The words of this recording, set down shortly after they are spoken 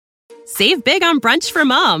Save big on brunch for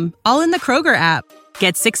mom, all in the Kroger app.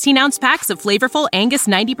 Get 16-ounce packs of flavorful Angus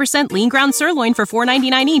 90% lean ground sirloin for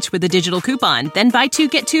 $4.99 each with a digital coupon. Then buy 2,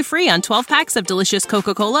 get 2 free on 12 packs of delicious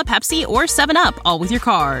Coca-Cola, Pepsi, or 7-Up, all with your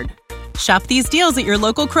card. Shop these deals at your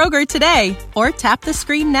local Kroger today, or tap the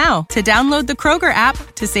screen now to download the Kroger app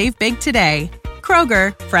to save big today.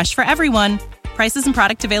 Kroger, fresh for everyone. Prices and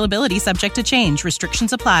product availability subject to change.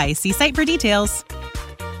 Restrictions apply. See site for details.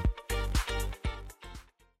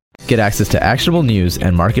 Get access to actionable news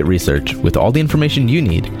and market research with all the information you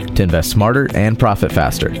need to invest smarter and profit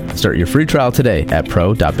faster. Start your free trial today at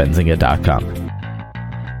pro.benzinga.com.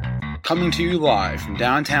 Coming to you live from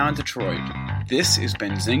downtown Detroit, this is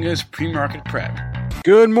Benzinga's Pre-Market Prep.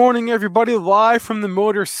 Good morning, everybody. Live from the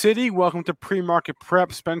Motor City. Welcome to Pre-Market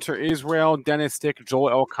Prep. Spencer Israel, Dennis Dick,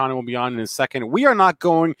 Joel Elkanah will be on in a second. We are not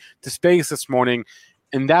going to space this morning,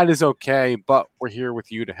 and that is okay, but we're here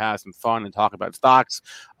with you to have some fun and talk about stocks.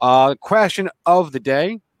 Question of the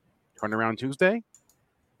day, turnaround Tuesday,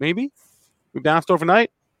 maybe? We bounced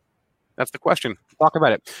overnight? That's the question. We'll talk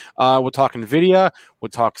about it. We'll talk NVIDIA. We'll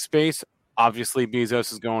talk space. Obviously,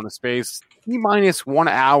 Bezos is going to space. T-minus 1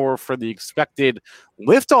 hour for the expected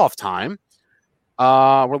liftoff time.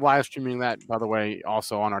 We're live streaming that, by the way,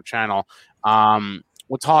 also on our channel.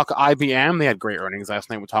 We'll talk IBM. They had great earnings last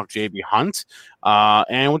night. We'll talk JB Hunt.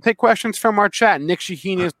 And we'll take questions from our chat. Nick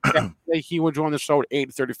Shaheen he will join the show at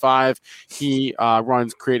 8:35. He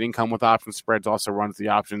runs Create Income with Option Spreads, also runs the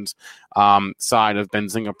options side of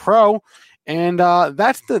Benzinga Pro. And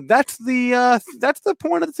that's the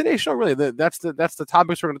point of today's show, really. That's the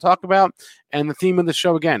topics we're going to talk about. And the theme of the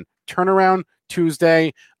show, again, turnaround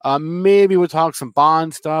Tuesday. Maybe we'll talk some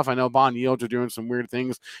bond stuff. I know bond yields are doing some weird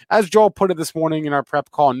things. As Joel put it this morning in our prep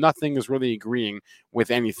call, nothing is really agreeing with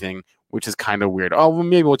anything, which is kind of weird. Oh, well,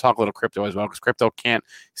 maybe we'll talk a little crypto as well, because crypto can't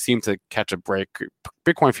seem to catch a break.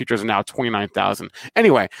 Bitcoin futures are now 29,000.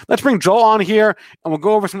 Anyway, let's bring Joel on here, and we'll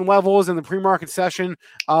go over some levels in the pre-market session.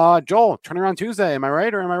 Joel, turnaround Tuesday. Am I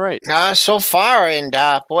right or am I right? So far, and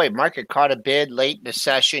boy, market caught a bid late in the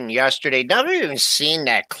session yesterday. Never even seen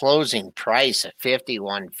that closing price at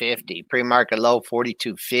 51.50. Pre-market low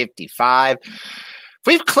 42.55.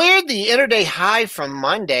 We've cleared the intraday high from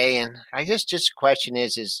Monday, and I guess just the question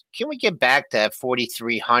is can we get back to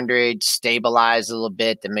 4,300, stabilize a little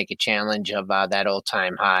bit to make a challenge of that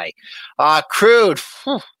all-time high? Crude,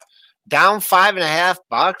 down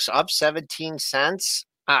 $5.50, up 17 cents.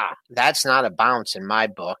 That's not a bounce in my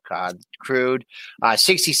book. Crude,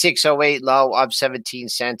 66.08 low, up 17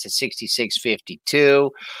 cents at 66.52.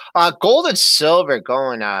 Gold and silver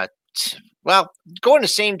going going the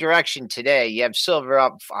same direction today. You have silver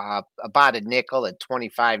up about a nickel at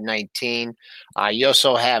 25.19. You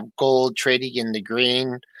also have gold trading in the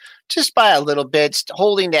green just by a little bit,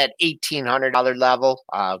 holding that $1,800 level.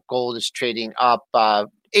 Gold is trading up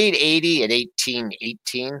 880 at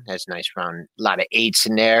 1818. That's a nice round, a lot of eights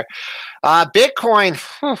in there. Bitcoin,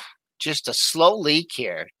 just a slow leak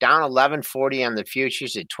here, down 1140 on the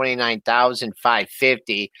futures at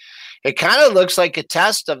 29,550. It kind of looks like a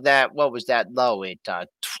test of that. What was that low? It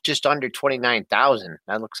just under 29,000.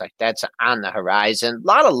 That looks like that's on the horizon. A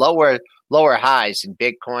lot of lower highs in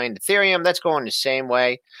Bitcoin. Ethereum, that's going the same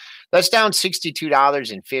way. That's down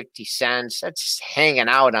 $62.50. That's hanging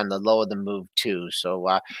out on the low of the move too.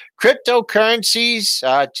 So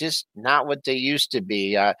cryptocurrencies, just not what they used to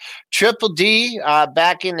be. Triple D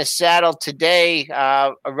back in the saddle today.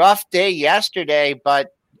 A rough day yesterday,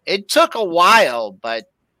 but it took a while. But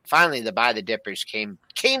finally, the buy the dippers came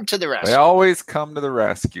to the rescue. They always come to the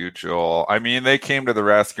rescue, Joel. I mean, they came to the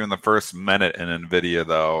rescue in the first minute in NVIDIA,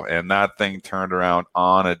 though, and that thing turned around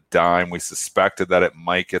on a dime. We suspected that it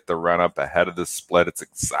might get the run-up ahead of the split. It's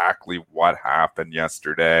exactly what happened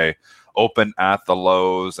yesterday. Open at the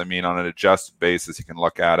lows. I mean, on an adjusted basis, you can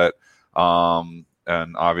look at it.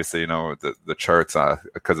 And obviously, you know, the charts,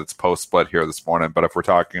 because it's post-split here this morning. But if we're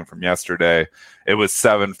talking from yesterday, it was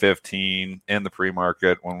 7:15 in the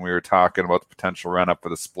pre-market when we were talking about the potential run-up for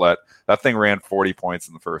the split. That thing ran 40 points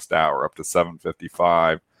in the first hour, up to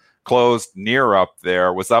 7:55. Closed near up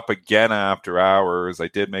there, was up again after hours. I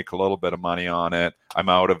did make a little bit of money on it. I'm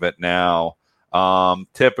out of it now.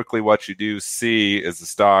 Typically what you do see is the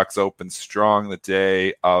stocks open strong the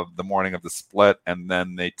day of the morning of the split, and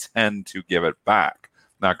then they tend to give it back.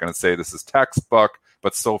 Not going to say this is textbook,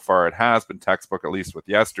 but so far it has been textbook, at least with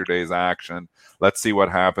yesterday's action. Let's see what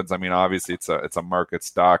happens. I mean, obviously it's a market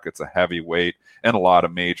stock. It's a heavyweight in a lot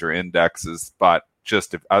of major indexes, but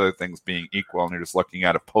just if other things being equal and you're just looking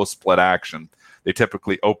at a post-split action, they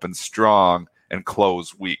typically open strong and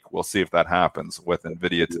close weak. We'll see if that happens with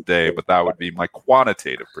NVIDIA today, but that would be my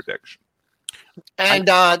quantitative prediction. And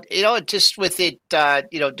just with it,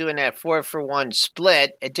 doing that 4-for-1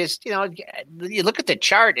 split, it just, you look at the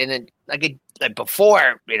chart and it like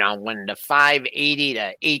before, when the 580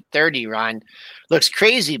 to 830 run looks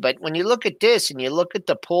crazy, but when you look at this and you look at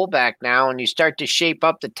the pullback now and you start to shape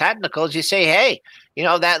up the technicals, you say, hey,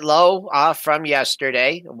 that low from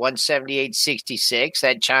yesterday, 178.66,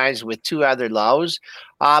 that chimes with two other lows.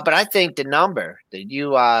 But I think the number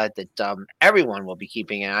that everyone will be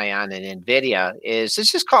keeping an eye on in NVIDIA is,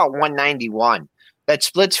 let's just call it 191. That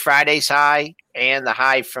splits Friday's high and the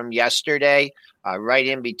high from yesterday. Right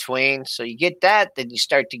in between. So you get that, then you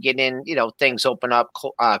start to get in, things open up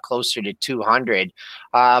closer to 200.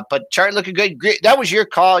 But chart looking good. That was your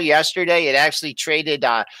call yesterday. It actually traded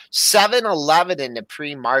 7.11 in the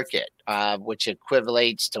pre-market, which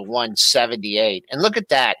equivalates to 178. And look at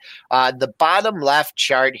that. The bottom left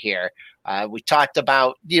chart here. We talked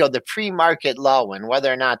about, the pre-market low and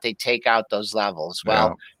whether or not they take out those levels.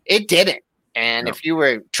 Well, It didn't. And if you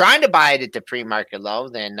were trying to buy it at the pre-market low,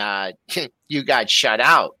 then you got shut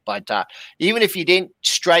out. But even if you didn't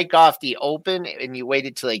strike off the open and you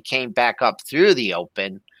waited till they came back up through the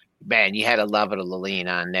open, man, you had a level to lean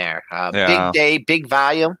on there. Big day, big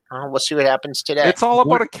volume. We'll see what happens today. It's all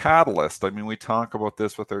about a catalyst. I mean, we talk about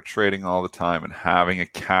this with our trading all the time and having a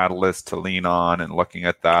catalyst to lean on and looking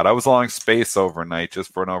at that. I was long space overnight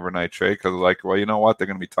just for an overnight trade because well, you know what? They're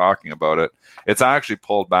going to be talking about it. It's actually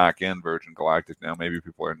pulled back in Virgin Galactic now. Maybe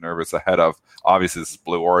people are nervous ahead of, obviously this is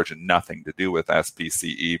Blue Origin, nothing to do with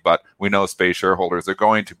SPCE, but we know space shareholders are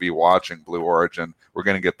going to be watching Blue Origin. We're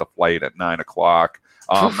going to get the flight at 9 o'clock.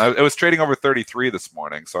 It was trading over 33 this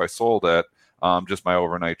morning, so I sold it. Just my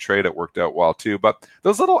overnight trade, it worked out well too. But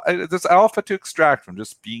there's alpha to extract from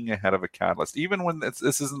just being ahead of a catalyst, even when this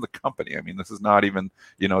isn't the company. I mean, this is not even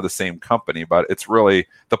the same company, but it's really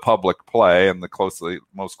the public play and the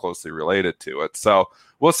most closely related to it. So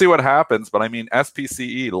we'll see what happens. But I mean,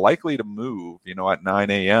 SPCE likely to move, at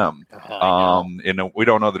 9 a.m. We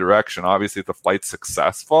don't know the direction. Obviously, if the flight's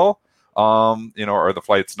successful, or the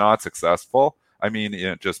flight's not successful. I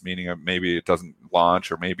mean, just meaning maybe it doesn't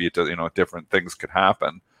launch or maybe it does, different things could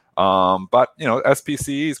happen. But,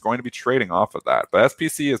 SPCE is going to be trading off of that. But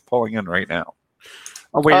SPCE is pulling in right now.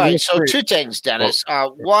 All right, so two things, Dennis.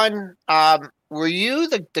 One, were you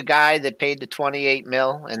the guy that paid the 28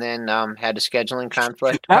 mil and then had a scheduling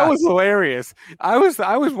conflict? That was hilarious. I was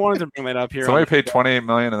wanting to bring that up here. Somebody paid 28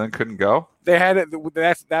 million and then couldn't go? They had it.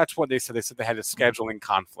 That's what they said. They said they had a scheduling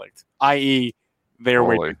conflict, i.e., they're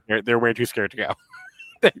way too scared to go.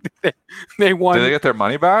 they won. Did they get their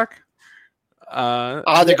money back? They're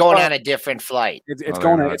going on a different flight. They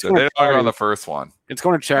don't want to go on the first one. It's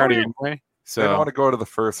going to charity anyway. So they don't want to go to the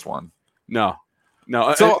first one. No.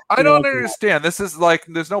 So I don't understand. This is like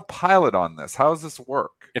there's no pilot on this. How does this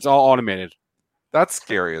work? It's all automated. That's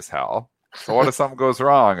scary as hell. So what if something goes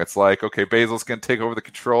wrong? It's like, okay, Basil's going to take over the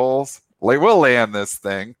controls. We'll land this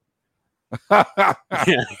thing.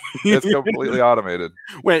 It's completely automated.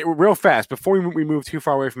 Wait, real fast before we move too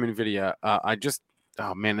far away from NVIDIA,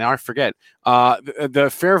 now I forget. The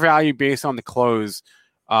fair value based on the close.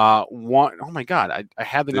 Oh my god, I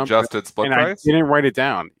had the number, adjusted split price. I didn't write it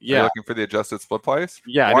down. Yeah, you're looking for the adjusted split price.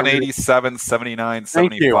 Yeah,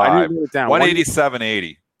 187.79.75.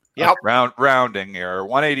 187.80. Yep. Rounding error.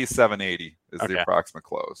 187.80 is the approximate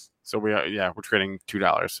close. So we're trading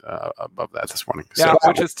 $2 above that this morning. Yeah,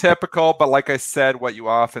 which is typical. But like I said, what you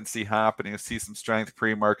often see happening is see some strength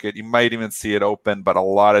pre-market. You might even see it open, but a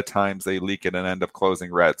lot of times they leak it and end up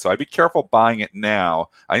closing red. So I'd be careful buying it now.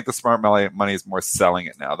 I think the smart money is more selling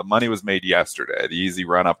it now. The money was made yesterday. The easy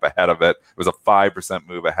run up ahead of it was a 5%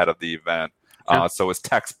 move ahead of the event. So it's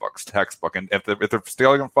textbook. And if they're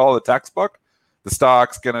still going to follow the textbook, the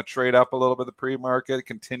stock's going to trade up a little bit. The pre-market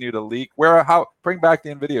continue to leak. Bring back the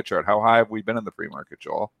NVIDIA chart. How high have we been in the pre-market,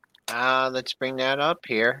 Joel? Let's bring that up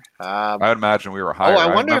here. I would imagine we were higher.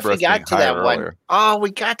 I wonder if we got to that one. We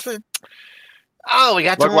got to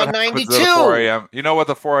 192. 4 a.m. You know what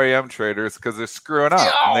the 4 a.m. traders, because they're screwing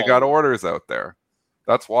up and they got orders out there.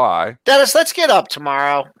 That's why. Dennis, let's get up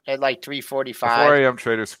tomorrow at like 3:45. 4 a.m.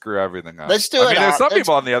 traders screw everything up. Let's do it. There's some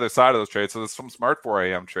people on the other side of those trades. So there's some smart 4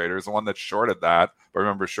 a.m. traders. The one that shorted that, but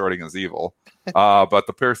remember, shorting is evil. But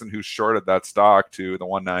the person who shorted that stock to the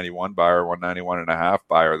 191 buyer, 191.5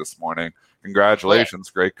 buyer this morning, congratulations.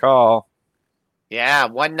 Great call. Yeah,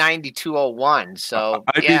 192.01. So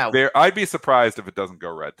I'd be surprised if it doesn't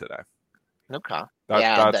go red today. Okay.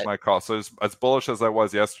 That's my call. So as bullish as I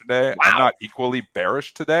was yesterday, I'm not equally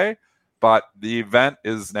bearish today, but the event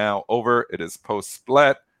is now over. It is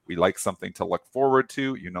post-split. We like something to look forward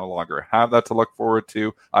to. You no longer have that to look forward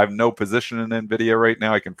to. I have no position in NVIDIA right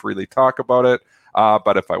now. I can freely talk about it.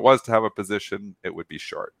 But if I was to have a position, it would be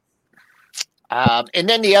short. And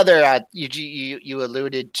then the other, you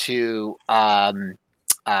alluded to, the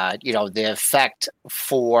effect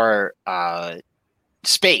for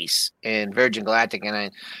space in Virgin Galactic,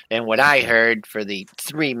 and what I heard for the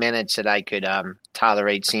 3 minutes that I could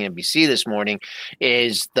tolerate CNBC this morning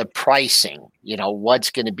is the pricing. What's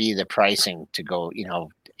going to be the pricing to go?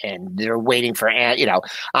 And they're waiting for,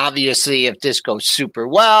 obviously, if this goes super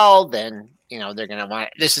well, then they're going to want.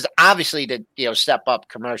 This is obviously to step up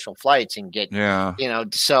commercial flights and get. Yeah.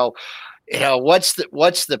 So, what's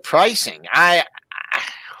the pricing?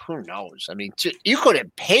 Who knows? I mean, you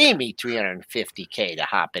couldn't pay me $350K to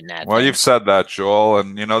hop in that. Well, thing. You've said that, Joel,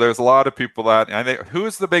 and there's a lot of people that.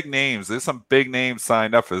 Who's the big names? There's some big names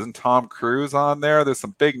signed up. Isn't Tom Cruise on there? There's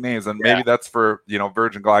some big names, and maybe that's for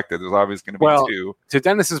Virgin Galactic. There's obviously going to be two. To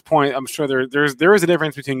Dennis's point, I'm sure there is a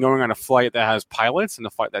difference between going on a flight that has pilots and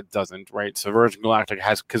a flight that doesn't, right? So Virgin Galactic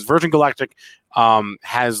has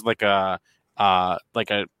has like a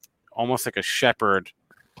almost like a Shepherd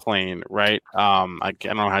plane, right? I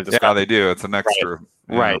don't know how to describe. Yeah, they do. It's an extra,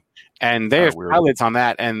 right? And they have pilots on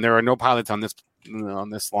that, and there are no pilots on this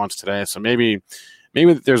launch today. So maybe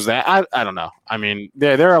there's that. I don't know. I mean,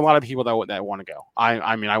 there are a lot of people that want to go.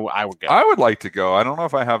 I would go. I would like to go. I don't know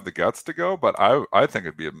if I have the guts to go, but I think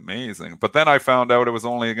it'd be amazing. But then I found out it was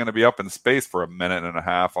only going to be up in space for a minute and a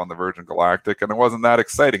half on the Virgin Galactic, and it wasn't that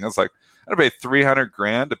exciting. It's like I'd pay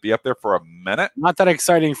 $300,000 to be up there for a minute. Not that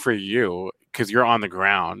exciting for you, because you're on the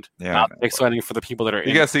ground. Yeah, not exciting for the people that are.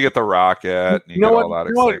 You guess you get the rocket. And you get all that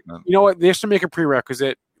excitement. You know what? They should make a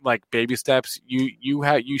prerequisite, like baby steps.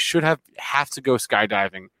 You should have to go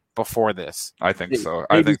skydiving before this. I think so.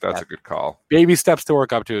 I think that's a good call. Baby steps to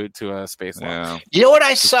work up to a space launch. Yeah. You know what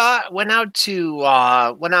I saw? Went out to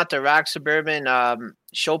Rock Suburban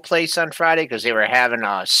show place on Friday because they were having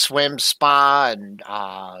a swim spa and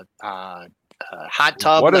hot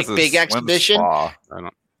tub, what like is big exhibition. Spa?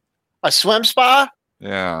 A swim spa?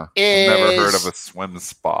 Yeah. I've never heard of a swim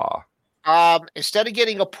spa. Instead of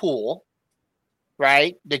getting a pool,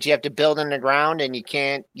 right, that you have to build in the ground and you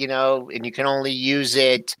can't, and you can only use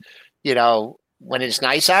it, when it's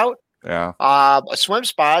nice out. Yeah. A swim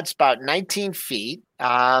spa, it's about 19 feet.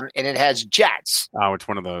 And it has jets. Oh, it's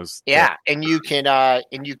one of those. Yeah. And you can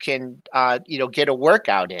get a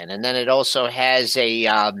workout in. And then it also has you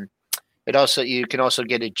can also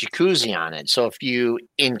get a jacuzzi on it. So if you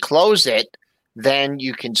enclose it, then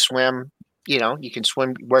you can swim,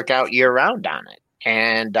 work out year round on it.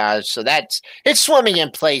 And so it's swimming in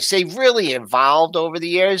place. They've really evolved over the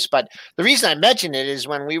years. But the reason I mention it is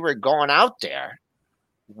when we were going out there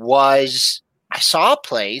I saw a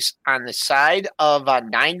place on the side of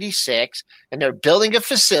 96 and they're building a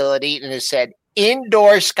facility and it said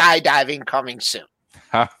indoor skydiving coming soon.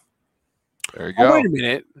 Huh. There you go. Oh, wait a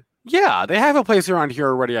minute. Yeah, they have a place around here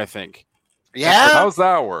already, I think. Yeah. How's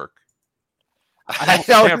that work? I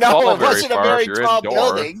don't know. It wasn't a very tall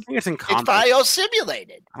building. I think it's in It's probably all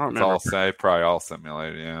simulated. I don't remember. Probably all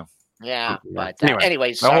simulated, yeah. Yeah, but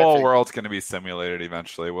anyway, the whole world's going to be simulated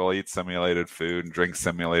eventually. We'll eat simulated food and drink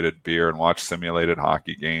simulated beer and watch simulated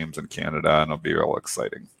hockey games in Canada, and it'll be real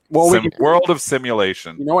exciting. Well, world of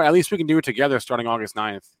simulation. You know what? At least we can do it together starting August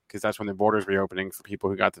 9th, because that's when the border's reopening for people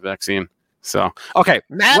who got the vaccine. So, okay.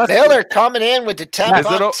 Matt Miller coming in with the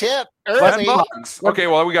 $10 tip early. Okay,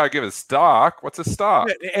 well, we got to give it stock. What's a stock?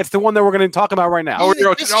 It's the one that we're going to talk about right now. Oh, you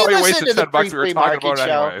wasted $10 we were talking about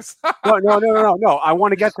anyways. No. I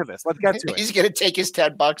want to get to this. Let's get to it. He's going to take his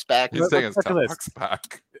 $10 back. He's taking his $10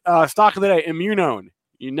 back. Stock of the day, Immunone.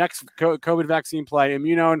 Your next COVID vaccine play.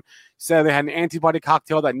 Immunone said they had an antibody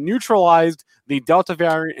cocktail that neutralized the Delta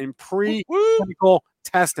variant in pre-clinical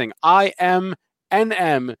testing.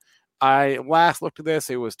 IMNM. I last looked at this.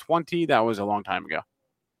 It was 20. That was a long time ago.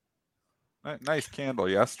 Nice candle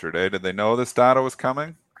yesterday. Did they know this data was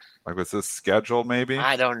coming? Like, was this scheduled maybe?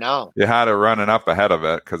 I don't know. You had it running up ahead of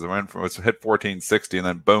it because it went from, it hit 1460 and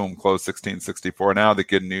then boom, closed 1664. Now the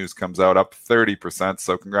good news comes out up 30%.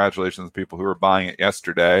 So congratulations to people who were buying it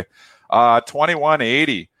yesterday.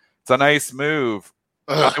 2180. It's a nice move.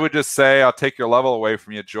 Ugh. I would just say I'll take your level away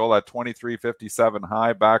from you, Joel, at 2357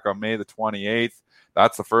 high back on May the 28th.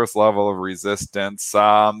 That's the first level of resistance.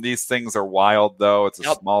 These things are wild, though. It's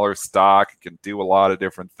a smaller stock. It can do a lot of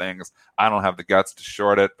different things. I don't have the guts to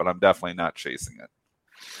short it, but I'm definitely not chasing it.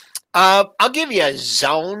 I'll give you a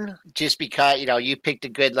zone just because, you picked a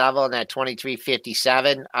good level in that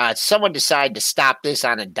 2357. Someone decided to stop this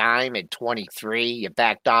on a dime at 23. You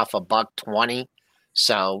backed off $1.20.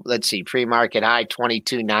 So let's see, pre-market high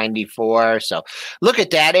 22.94. So look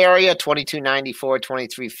at that area, 22.94,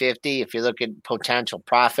 23.50. If you look at potential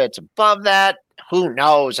profits above that, who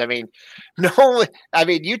knows? I mean,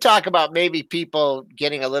 you talk about maybe people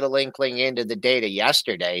getting a little inkling into the data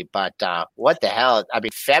yesterday, but what the hell? I mean,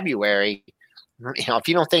 February, if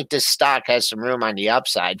you don't think this stock has some room on the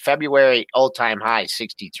upside, February all-time high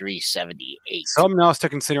 63.78. Something else to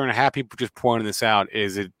consider, and I have people just pointing this out,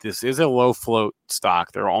 is this is a low float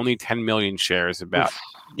stock. There are only 10 million shares, about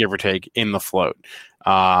give or take, in the float.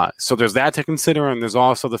 So there's that to consider, and there's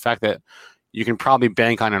also the fact that you can probably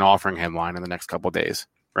bank on an offering headline in the next couple of days,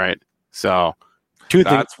 right? So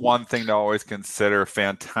that's one thing to always consider.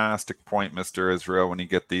 Fantastic point, Mr. Israel. When you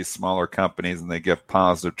get these smaller companies and they get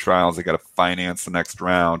positive trials, they got to finance the next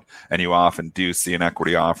round, and you often do see an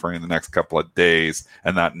equity offering in the next couple of days,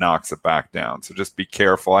 and that knocks it back down. So just be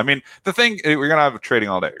careful. I mean, the thing, we're going to have trading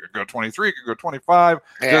all day. You could go 23, you could go 25.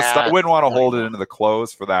 I wouldn't want to hold it into the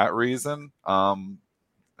close for that reason.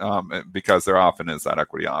 Because there often is that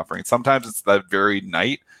equity offering. Sometimes it's that very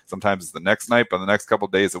night. Sometimes it's the next night. But the next couple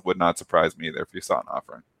of days, it would not surprise me either if you saw an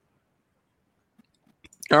offering.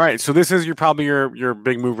 All right. So this is probably your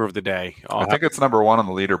big mover of the day. I think it's number one on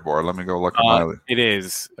the leaderboard. Let me go look at my. It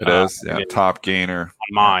is. It is. Yeah. Top gainer.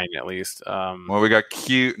 On mine, at least. Well, we got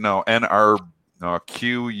QUBT.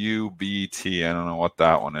 I don't know what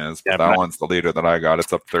that one is, but that one's the leader that I got.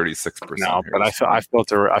 It's up 36%. No, but I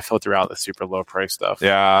filter out the super low price stuff.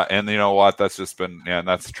 Yeah, and you know what? That's just been and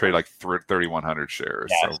that's trade like 3,100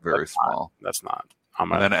 shares, so very small. That's not.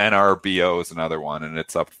 And then NRBO is another one, and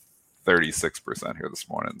it's up 36% here this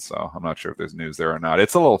morning. So I'm not sure if there's news there or not.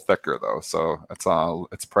 It's a little thicker though, so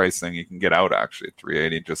it's pricing. You can get out actually at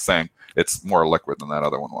 380. Just saying, it's more liquid than that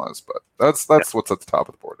other one was, but that's what's at the top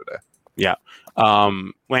of the board today. Yeah.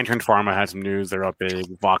 Lantern Pharma had some news. They're up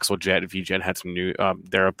big. Voxel Jet, VJet had some news.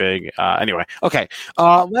 They're up big. Anyway, okay.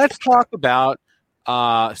 Let's talk about,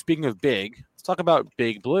 speaking of big, let's talk about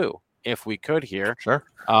Big Blue, if we could here. Sure.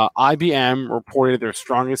 IBM reported their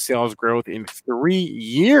strongest sales growth in 3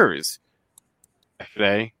 years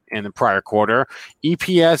yesterday in the prior quarter.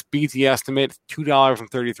 EPS beat the estimate,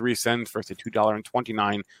 $2.33 versus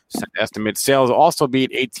 $2.29 estimate. Sales also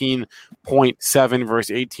beat 18.7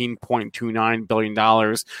 versus $18.29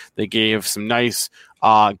 billion. They gave some nice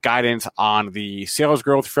guidance on the sales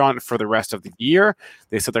growth front for the rest of the year.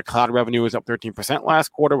 They said their cloud revenue was up 13% last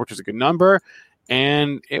quarter, which is a good number,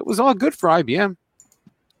 and it was all good for IBM.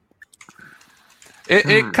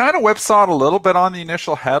 It kind of whipsawed a little bit on the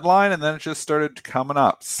initial headline, and then it just started coming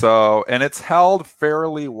up. So, and it's held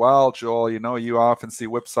fairly well, Joel. You know, you often see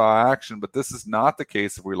whipsaw action, but this is not the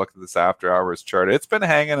case if we look at this after hours chart. It's been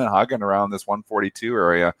hanging and hugging around this 142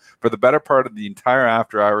 area for the better part of the entire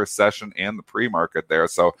after hours session and the pre-market there.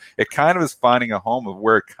 So it kind of is finding a home of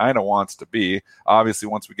where it kind of wants to be. Obviously,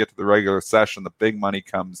 once we get to the regular session, the big money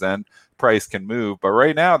comes in, price can move. But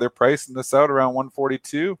right now, they're pricing this out around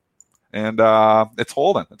 142. And it's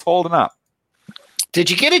holding up. Did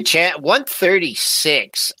you get a chance?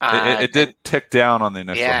 136. It did tick down on the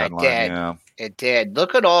initial headline. Yeah, it did.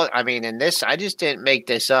 Look at all. I mean, in this, I just didn't make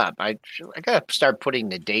this up. I got to start putting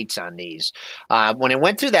the dates on these. When it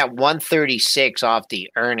went through that 136 off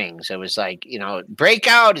the earnings, it was like,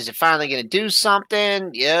 breakout. Is it finally going to do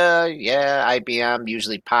something? Yeah. IBM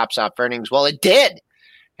usually pops off earnings. Well, it did.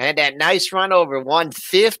 Had that nice run over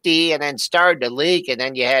 150 and then started to leak. And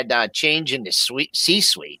then you had change into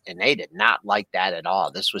C-suite, and they did not like that at all.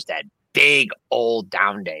 This was that big old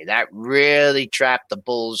down day. That really trapped the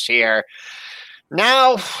bulls here.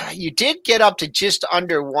 Now, you did get up to just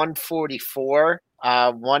under 144,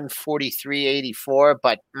 143.84,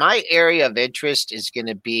 but my area of interest is going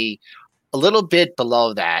to be a little bit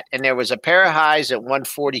below that. And there was a pair of highs at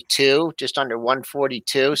 142, just under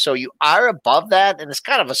 142. So you are above that, and it's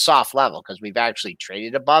kind of a soft level because we've actually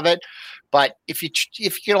traded above it. But if you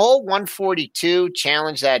can hold 142,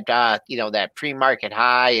 challenge that that pre-market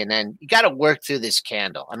high, and then you got to work through this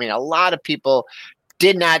candle. I mean, a lot of people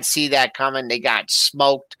did not see that coming. They got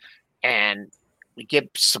smoked, and we get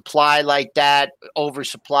supply like that,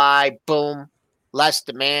 oversupply, boom. Less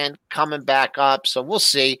demand coming back up. So we'll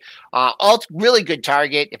see. Really good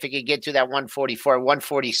target if it could get to that 144,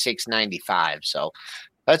 146.95. So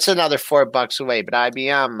that's another $4 away. But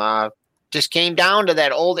IBM just came down to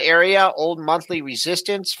that old area, old monthly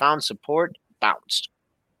resistance, found support, bounced.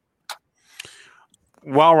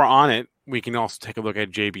 While we're on it, we can also take a look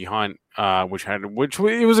at JB Hunt, which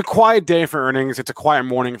it was a quiet day for earnings. It's a quiet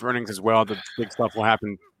morning for earnings as well. The big stuff will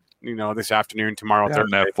happen this afternoon, tomorrow,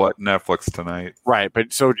 Thursday. Netflix tonight. Right.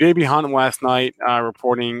 But so JB Hunt last night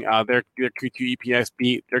reporting their Q2 EPS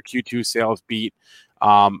beat, their Q2 sales beat.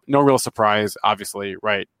 No real surprise, obviously,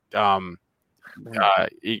 right?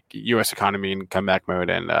 U.S. economy in comeback mode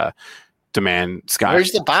and demand sky.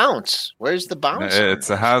 Where's the bounce? It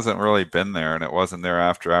hasn't really been there, and it wasn't there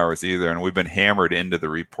after hours either. And we've been hammered into the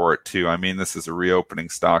report too. I mean, this is a reopening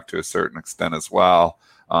stock to a certain extent as well.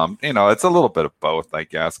 It's a little bit of both, I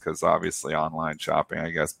guess, because obviously online shopping,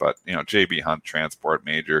 I guess. But JB Hunt Transport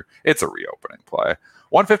Major, it's a reopening play.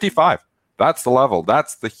 155. That's the level.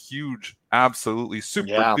 That's the huge, absolutely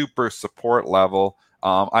super duper support level.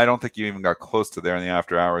 I don't think you even got close to there in the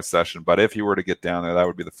after hours session, but if you were to get down there, that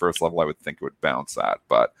would be the first level I would think it would bounce at.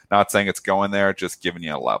 But not saying it's going there, just giving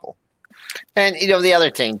you a level. And, the other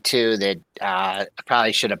thing, too, that I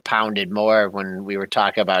probably should have pounded more when we were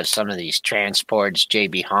talking about some of these transports,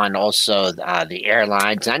 JB Hunt, also the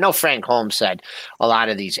airlines. And I know Frank Holmes said a lot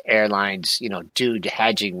of these airlines, due to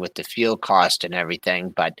hedging with the fuel cost and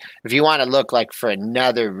everything. But if you want to look like for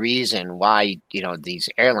another reason why, these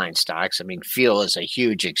airline stocks, I mean, fuel is a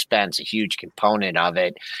huge expense, a huge component of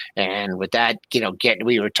it. And with that,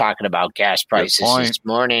 we were talking about gas prices this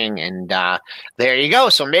morning, and there you go.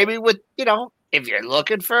 So maybe with, if you're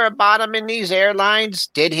looking for a bottom in these airlines,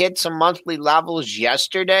 did hit some monthly levels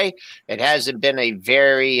yesterday. It hasn't been a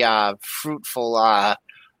very fruitful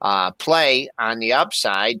play on the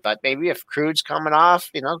upside, but maybe if crude's coming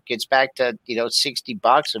off, gets back to,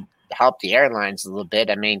 $60 and help the airlines a little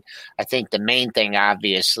bit. I mean, I think the main thing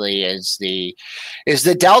obviously is the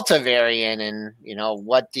Delta variant and,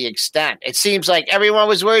 what the extent. It seems like everyone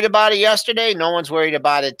was worried about it yesterday. No one's worried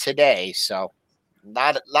about it today. So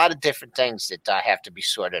a lot of different things that have to be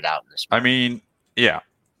sorted out in this. I mean, yeah,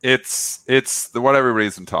 it's what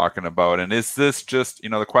everybody's been talking about. And is this just,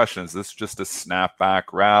 the question, is this just a snapback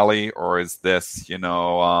rally, or is this,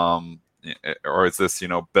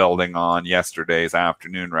 building on yesterday's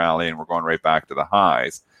afternoon rally and we're going right back to the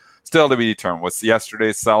highs? Still to be determined. Was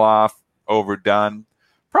yesterday's sell-off overdone?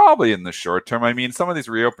 Probably in the short term. I mean, some of these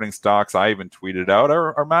reopening stocks I even tweeted out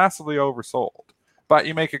are massively oversold. But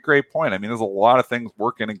you make a great point. I mean, there's a lot of things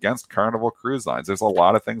working against Carnival Cruise Lines. There's a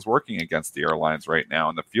lot of things working against the airlines right now.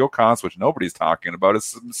 And the fuel cost, which nobody's talking about, is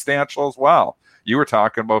substantial as well. You were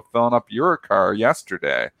talking about filling up your car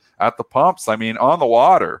yesterday at the pumps. I mean, on the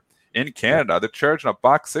water in Canada, they're charging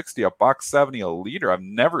 $1.60, $1.70 a liter. I've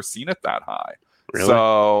never seen it that high. Really?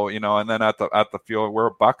 So, and then at the fuel,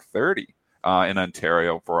 we're $1.30 in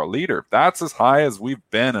Ontario for a liter. That's as high as we've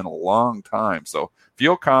been in a long time. So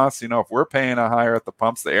fuel costs, if we're paying a higher at the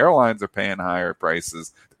pumps, the airlines are paying higher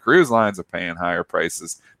prices. The cruise lines are paying higher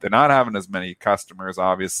prices. They're not having as many customers,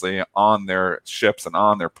 obviously, on their ships and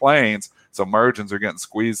on their planes. So margins are getting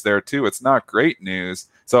squeezed there too. It's not great news.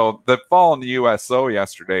 So the fall in the USO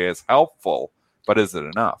yesterday is helpful, but is it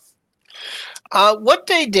enough? What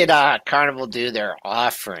day did Carnival do their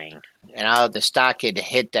offering? The stock had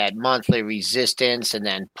hit that monthly resistance and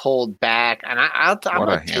then pulled back. And I'm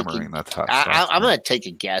going to take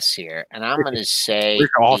a guess here, and I'm going to say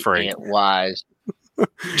it was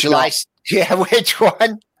July. Yeah, which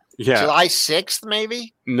one? Yeah, July 6th,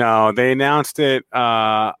 maybe. No, they announced it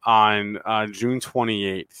on June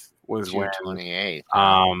 28th. June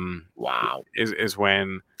 28th. Wow, is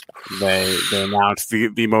when they announced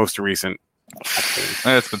the most recent.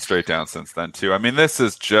 And it's been straight down since then too. I mean, this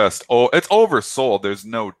is just it's oversold. There's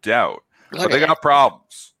no doubt, but they got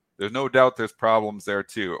problems. There's no doubt there's problems there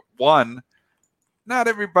too. One, not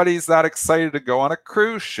everybody's that excited to go on a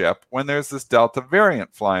cruise ship when there's this Delta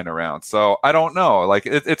variant flying around. So I don't know. Like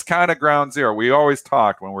it's kind of ground zero. We always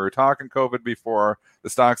talked when we were talking COVID before. The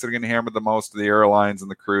stocks that are getting hammered the most are the airlines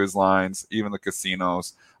and the cruise lines, even the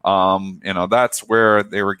casinos. That's where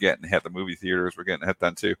they were getting hit. The movie theaters were getting hit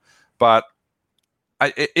then too. But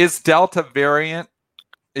is Delta variant,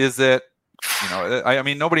 is it, I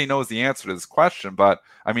mean, nobody knows the answer to this question, but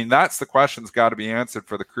I mean, that's the question that's got to be answered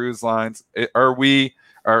for the cruise lines. Are the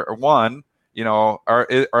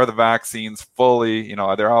vaccines fully,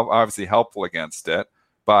 they're obviously helpful against it,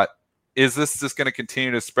 but is this just going to continue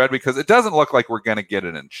to spread? Because it doesn't look like we're going to get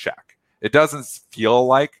it in check. It doesn't feel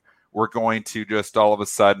like we're going to just all of a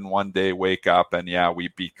sudden one day wake up and we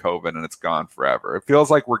beat COVID and it's gone forever. It feels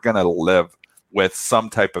like we're going to live with some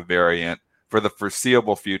type of variant for the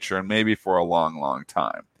foreseeable future and maybe for a long, long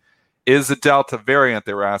time. Is the Delta variant,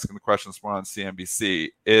 they were asking the question this morning on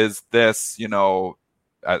CNBC, is this,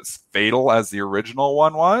 as fatal as the original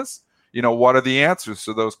one was? What are the answers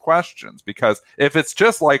to those questions? Because if it's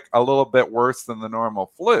just like a little bit worse than the normal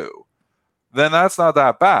flu, then that's not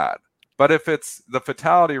that bad. But if it's the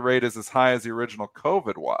fatality rate is as high as the original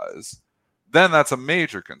COVID was, then that's a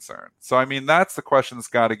major concern. So, I mean, that's the question that's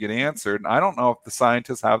got to get answered. And I don't know if the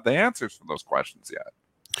scientists have the answers for those questions yet.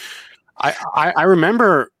 I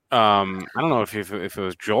remember, I don't know if it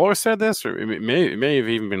was Joel who said this, or it may have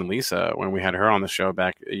even been Lisa when we had her on the show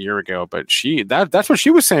back a year ago. But that's what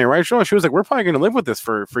she was saying, right, Joel? She was like, we're probably going to live with this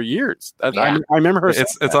for years. I remember her saying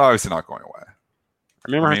it's obviously not going away.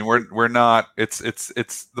 I mean, we're not. It's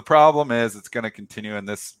the problem is it's going to continue, and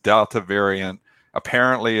this Delta variant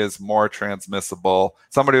apparently is more transmissible.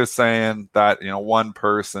 Somebody was saying that one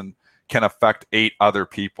person can affect 8 other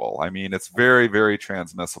people. I mean, it's very, very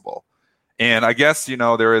transmissible. And I guess,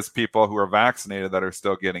 there is people who are vaccinated that are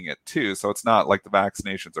still getting it too. So it's not like the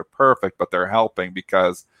vaccinations are perfect, but they're helping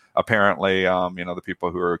because apparently, the people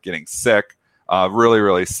who are getting sick, really,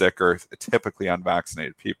 really sick, are typically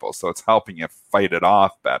unvaccinated people. So it's helping you fight it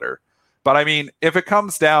off better. But I mean, if it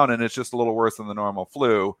comes down and it's just a little worse than the normal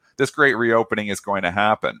flu, this great reopening is going to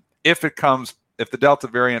happen. If the Delta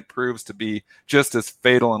variant proves to be just as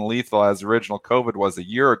fatal and lethal as original COVID was a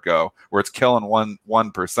year ago, where it's killing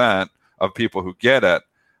 1% of people who get it,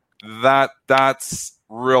 that's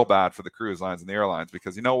real bad for the cruise lines and the airlines,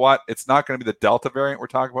 because you know what? It's not going to be the Delta variant we're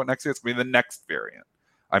talking about next year. It's going to be the next variant.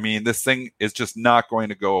 I mean, this thing is just not going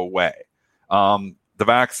to go away. The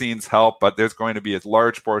vaccines help, but there's going to be a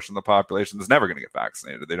large portion of the population that's never going to get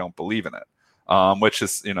vaccinated. They don't believe in it. Which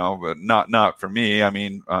is, not for me. I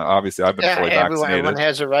mean, obviously, I've been fully vaccinated. Everyone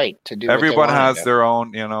has a right to do. Everyone has their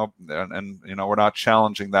own, and we're not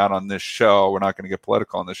challenging that on this show. We're not going to get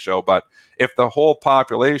political on this show. But if the whole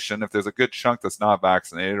population, if there's a good chunk that's not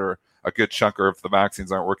vaccinated, or a good chunk, or if the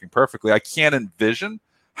vaccines aren't working perfectly, I can't envision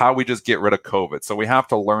how we just get rid of COVID. So we have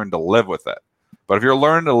to learn to live with it. But if you're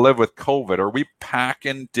learning to live with COVID, are we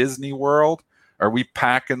packing Disney World? Are we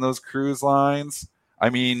packing those cruise lines? I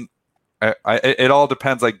mean, it all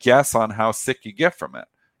depends, I guess, on how sick you get from it.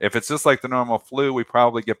 If it's just like the normal flu, we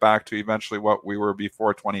probably get back to eventually what we were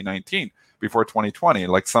before 2019, before 2020,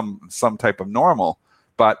 like some type of normal.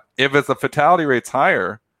 But if it's the fatality rate's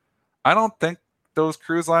higher, I don't think those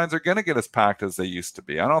cruise lines are going to get as packed as they used to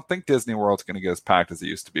be. I don't think Disney World's going to get as packed as it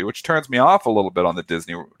used to be, which turns me off a little bit on the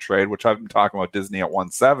Disney trade, which I've been talking about Disney at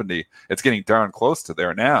 170. It's getting darn close to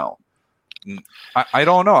there now. I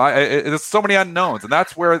don't know. There's so many unknowns, and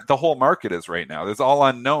that's where the whole market is right now. There's all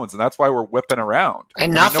unknowns, and that's why we're whipping around.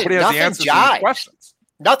 And nobody has the answers to these questions.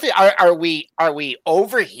 Nothing. Are we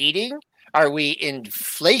overheating? Are we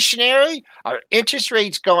inflationary? Are interest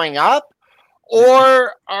rates going up,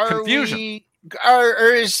 or are confusion?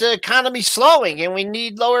 Or is the economy slowing and we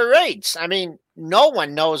need lower rates? I mean, no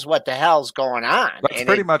one knows what the hell's going on. That's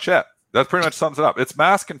pretty much it. That pretty much sums it up. It's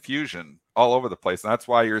mass confusion all over the place, and that's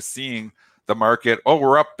why you're seeing the market,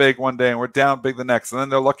 we're up big one day and we're down big the next. And then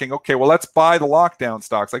they're looking, okay, well, let's buy the lockdown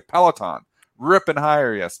stocks like Peloton, ripping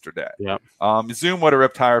higher yesterday. Yep. Zoom would have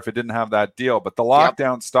ripped higher if it didn't have that deal, but the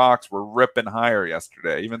lockdown stocks were ripping higher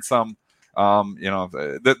yesterday. Even some,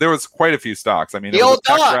 there was quite a few stocks. I mean, the old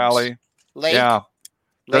tech dogs. rally. Late.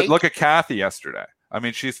 Look at Kathy yesterday. I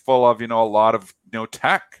mean, she's full of, a lot of,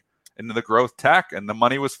 tech, into the growth tech, and the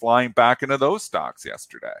money was flying back into those stocks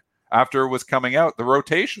yesterday. After it was coming out, the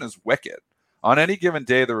rotation is wicked. On any given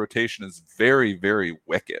day, the rotation is very, very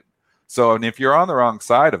wicked. So, and if you're on the wrong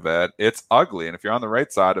side of it, it's ugly. And if you're on the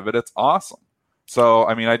right side of it, it's awesome. So,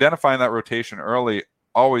 I mean, identifying that rotation early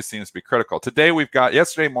always seems to be critical.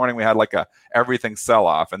 Yesterday morning, we had like a everything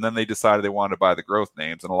sell-off, and then they decided they wanted to buy the growth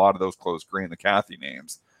names, and a lot of those closed green, the Kathy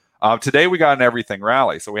names. Today, we got an everything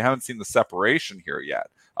rally, so we haven't seen the separation here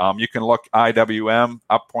yet. You can look IWM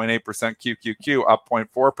up 0.8%, QQQ up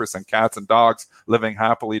 0.4%, cats and dogs living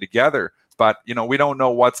happily together. But, we don't know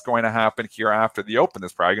what's going to happen here after the open.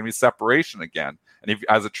 There's probably going to be separation again. And if,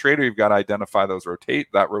 as a trader, you've got to identify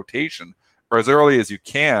that rotation or as early as you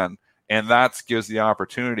can. And that gives the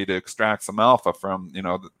opportunity to extract some alpha from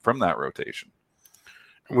that rotation.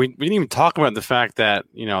 We didn't even talk about the fact that,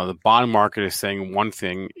 the bond market is saying one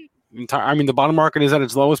thing. I mean, the bond market is at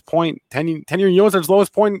its lowest point. 10-year yields at its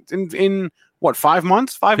lowest point in what, 5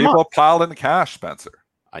 months? People piled in cash, Spencer.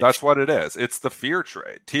 That's what it is. It's the fear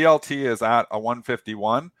trade. TLT is at a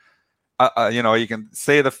 151. You can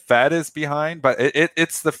say the Fed is behind, but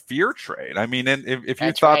it's the fear trade. I mean, if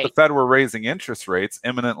you thought the Fed were raising interest rates,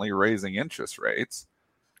 imminently raising interest rates,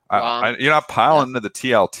 you're not piling into the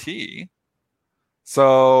TLT.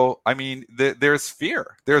 So, I mean, there's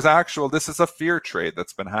fear. This is a fear trade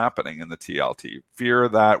that's been happening in the TLT. Fear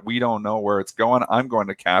that we don't know where it's going. I'm going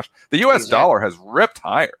to cash. The U.S. dollar has ripped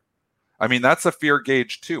higher. I mean, that's a fear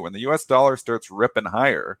gauge too. When the U.S. dollar starts ripping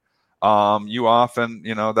higher, you often,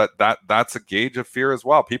 that's a gauge of fear as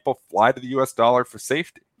well. People fly to the US dollar for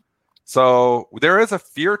safety. So there is a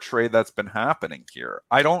fear trade that's been happening here.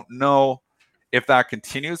 I don't know if that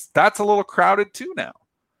continues. That's a little crowded too now,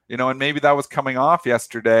 and maybe that was coming off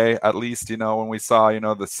yesterday, at least, when we saw,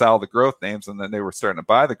 the sell the growth names and then they were starting to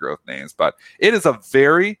buy the growth names. But it is a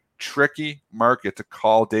very tricky market to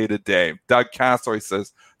call day to day. Doug Cassoy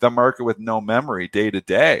says the market with no memory day to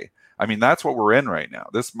day. I mean, that's what we're in right now.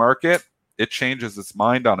 This market, it changes its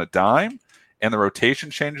mind on a dime, and the rotation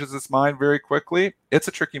changes its mind very quickly. It's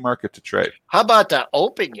a tricky market to trade. How about the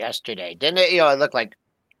open yesterday? Didn't it, it look like,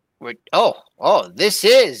 this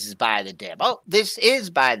is by the dip. Oh, this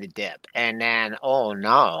is by the dip. And then, oh,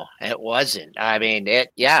 no, it wasn't. I mean,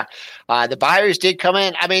 the buyers did come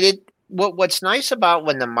in. I mean, what's nice about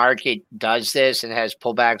when the market does this and has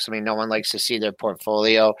pullbacks, I mean, no one likes to see their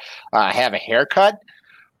portfolio have a haircut,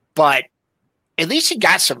 but at least you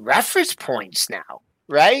got some reference points now,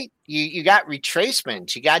 right? You got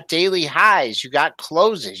retracements, you got daily highs, you got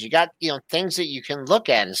closes, you got, things that you can look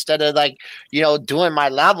at instead of doing my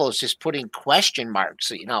levels, just putting question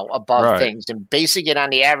marks, above things and basing it on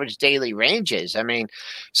the average daily ranges. I mean,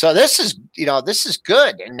 so this is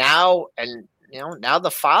good. And now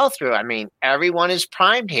the follow through, I mean, everyone is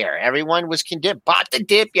primed here. Everyone was bought the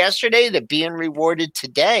dip yesterday. They're being rewarded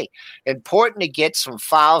today. Important to get some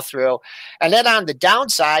follow through. And then on the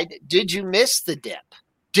downside, did you miss the dip?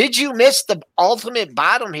 Did you miss the ultimate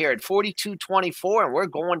bottom here at 42.24 and we're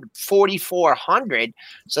going to 4,400?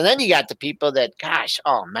 So then you got the people that, gosh,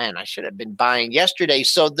 oh man, I should have been buying yesterday.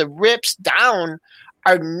 So the rips down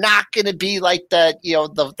are not going to be like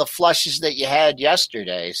the flushes that you had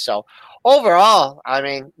yesterday. So overall, I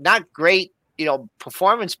mean, not great,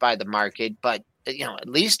 performance by the market, but at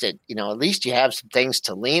least you have some things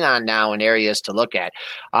to lean on now and areas to look at.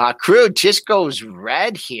 Crude just goes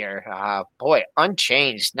red here.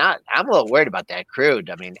 Unchanged. I'm a little worried about that crude.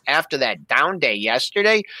 I mean, after that down day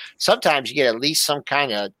yesterday, sometimes you get at least some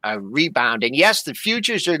kind of a rebound. And yes, the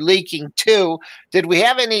futures are leaking too. Did we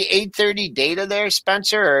have any 830 data there,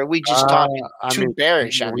 Spencer, or are we just talking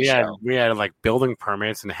bearish on the show? We had like building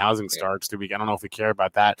permits and housing starts the week. I don't know if we care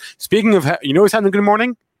about that. Speaking of, who's having a good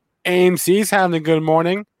morning? AMC's having a good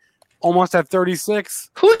morning, almost at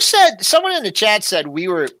 36. Who said? Someone in the chat said we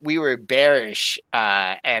were bearish,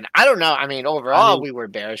 and I don't know. I mean, overall we were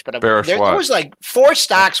bearish, but there was like 4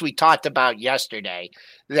 stocks we talked about yesterday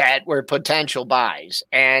that were potential buys.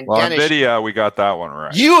 And Dennis, NVIDIA, we got that one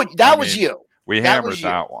right. That was you. We hammered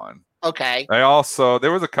that one. Okay. There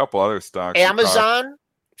was a couple other stocks. Amazon,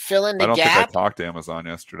 fill in the gap. I don't think I talked to Amazon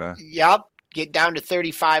yesterday. Yep, get down to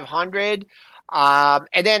 3,500.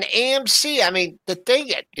 And then AMC, I mean, the thing,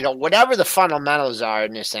 whatever the fundamentals are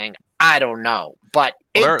in this thing, I don't know. But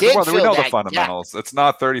we know the fundamentals. It's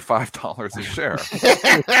not $35 a share.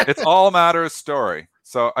 It's all a matter of story.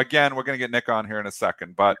 So again, we're going to get Nick on here in a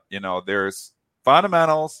second. But, there's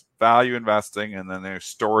fundamentals, value investing, and then there's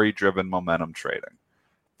story-driven momentum trading.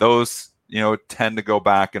 Those, tend to go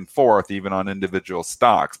back and forth even on individual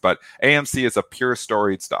stocks. But AMC is a pure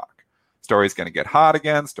storied stock. Story's going to get hot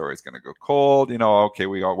again. Story's going to go cold. Okay,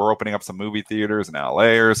 we're opening up some movie theaters in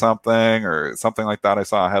LA or something like that. I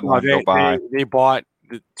saw a headline go by. They bought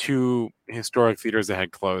the 2 historic theaters that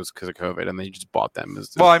had closed because of COVID, and they just bought them.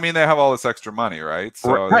 Well, I mean, they have all this extra money, right?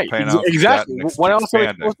 So right, they're paying out exactly. What else are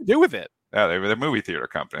they supposed to do with it? Yeah, they're a movie theater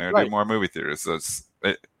company. They do more movie theaters. So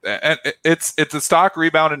it's a stock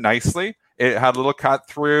rebounded nicely. It had a little cut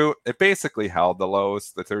through. It basically held the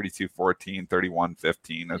lows, the 32.14,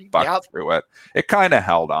 31.15. It bucked through it. It kind of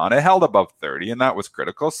held on. It held above 30, and that was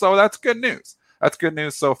critical. So that's good news. That's good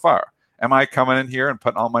news so far. Am I coming in here and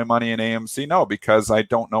putting all my money in AMC? No, because I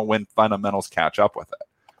don't know when fundamentals catch up with it.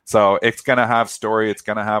 So it's going to have story. It's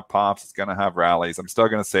going to have pops. It's going to have rallies. I'm still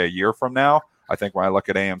going to say a year from now, I think when I look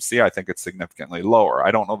at AMC, I think it's significantly lower. I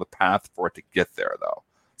don't know the path for it to get there, though.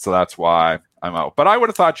 So that's why I'm out. But I would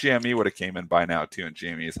have thought GME would have came in by now too, and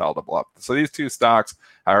GME has held up. So these 2 stocks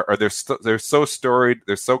they're so storied,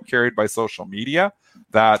 they're so carried by social media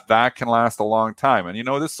that can last a long time. And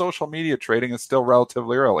this social media trading is still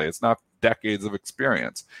relatively early. It's not decades of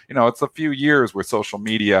experience. It's a few years where social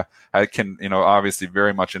media can obviously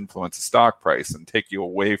very much influence the stock price and take you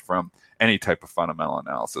away from any type of fundamental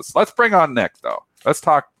analysis. Let's bring on Nick though. Let's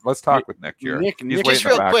talk with Nick here. Nick, just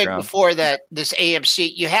real quick before that, this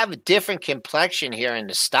AMC, you have a different complexion here in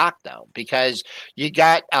the stock though, because you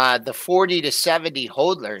got the 40 to 70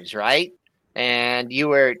 hodlers, right? And you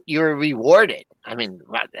were rewarded. I mean,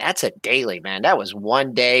 that's a daily, man. That was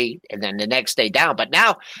one day and then the next day down. But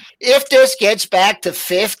now, if this gets back to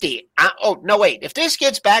 50, if this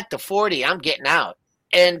gets back to 40, I'm getting out.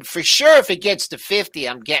 And for sure, if it gets to 50,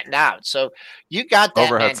 I'm getting out. So you got that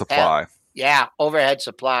Overhead supply. Yeah, overhead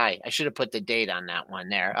supply. I should have put the date on that one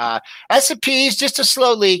there. S&P's just a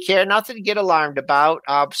slow leak here. Nothing to get alarmed about.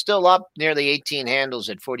 Still up nearly 18 handles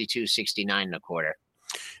at 42.69.25.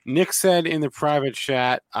 Nick said in the private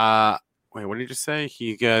chat, wait, what did you just say?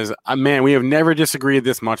 He goes, man, we have never disagreed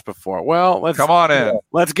this much before. Well, let's come on in.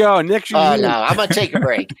 Let's go. Nick, no, I'm going to take a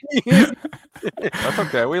break. That's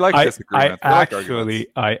okay. We like disagreements.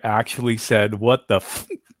 I actually said, what the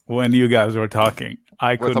when you guys were talking.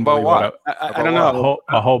 I couldn't about what? I don't know.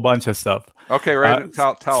 A whole bunch of stuff. Okay, right.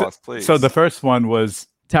 Tell us, please. So the first one was...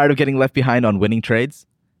 Tired of getting left behind on winning trades?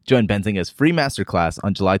 Join Benzinga's free masterclass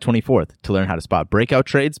on July 24th to learn how to spot breakout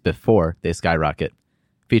trades before they skyrocket.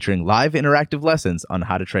 Featuring live interactive lessons on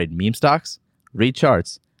how to trade meme stocks, read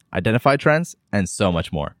charts, identify trends, and so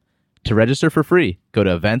much more. To register for free, go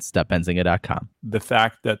to events.benzinga.com. The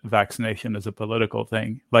fact that vaccination is a political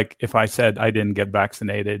thing. Like if I said I didn't get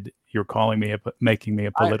vaccinated, you're calling me making me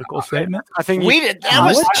a political statement? I think that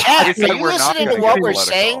was chat. Are you listening to what we're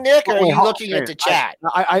saying, Nick, or are you looking at the chat?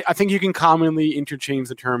 I think you can commonly interchange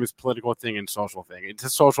the terms political thing and social thing. It's a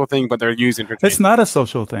social thing, but they're used interchangeably. It's not a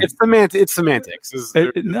social thing. It's semantics.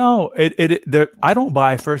 I don't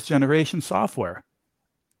buy first generation software.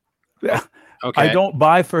 Okay. I don't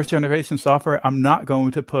buy first generation software. I'm not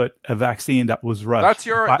going to put a vaccine that was rushed. That's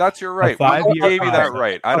your right. We gave you that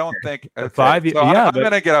right. I don't think 5 years. I'm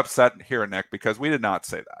going to get upset here, Nick, because we did not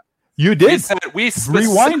say that. You did. We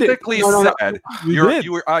specifically said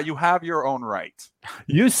you have your own right.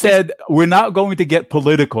 You said we're not going to get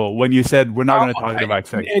political when you said we're not going to talk about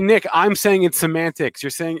vaccine. And Nick, I'm saying it's semantics.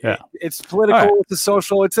 You're saying it's political, right. It's a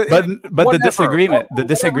social. It's but the disagreement.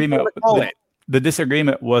 The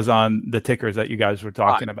disagreement was on the tickers that you guys were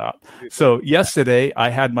talking about. So yesterday, I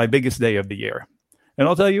had my biggest day of the year. And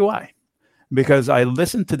I'll tell you why. Because I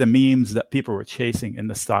listened to the memes that people were chasing in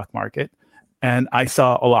the stock market, and I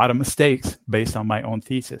saw a lot of mistakes based on my own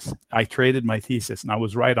thesis. I traded my thesis, and I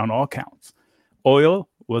was right on all counts. Oil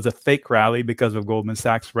was a fake rally because of Goldman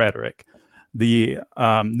Sachs rhetoric. The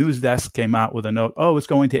news desk came out with a note, it's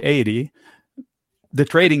going to 80. The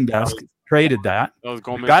trading desk traded that,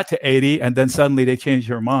 got to 80, and then suddenly they changed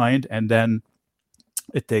their mind, and then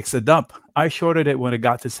it takes a dump. I shorted it when it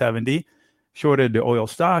got to 70, shorted the oil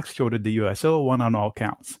stocks, shorted the USO, won on all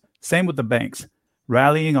counts. Same with the banks,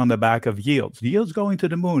 rallying on the back of yields. Yields going to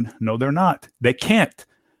the moon. No, they're not. They can't.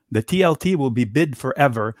 The TLT will be bid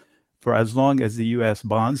forever for as long as the U.S.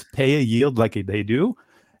 bonds pay a yield like they do.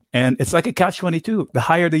 And it's like a catch-22. The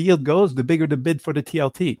higher the yield goes, the bigger the bid for the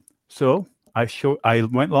TLT. So I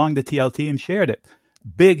went long the TLT and shared it.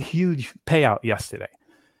 Big, huge payout yesterday.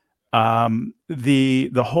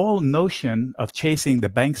 The whole notion of chasing the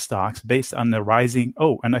bank stocks based on the rising.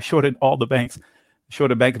 And I shorted all the banks.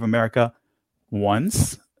 Shorted Bank of America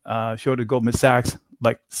once. Shorted Goldman Sachs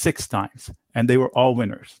like 6 times, and they were all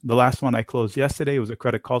winners. The last one I closed yesterday was a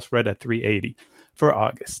credit call spread at 380 for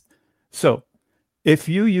August. So if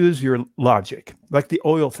you use your logic, like the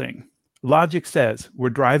oil thing, logic says we're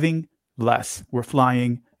driving less, we're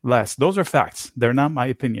flying less. Those are facts. They're not my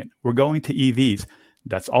opinion. We're going to EVs.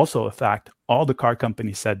 That's also a fact. All the car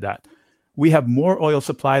companies said that. We have more oil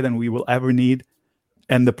supply than we will ever need,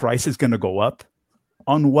 and the price is going to go up.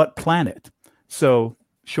 On what planet? So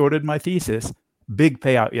shorted my thesis. Big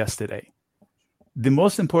payout yesterday. The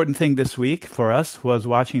most important thing this week for us was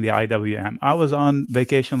watching the IWM. I was on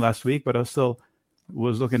vacation last week, but I still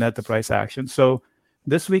was looking at the price action. So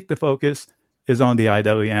this week, the focus is on the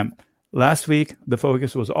IWM. Last week, the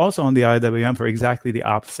focus was also on the IWM for exactly the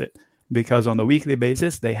opposite, because on the weekly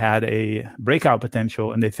basis, they had a breakout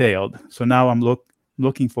potential and they failed. So now I'm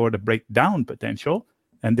looking for the breakdown potential,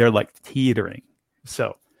 and they're like teetering.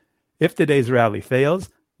 So if today's rally fails,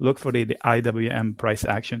 look for the IWM price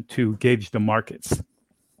action to gauge the markets.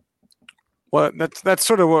 Well, that's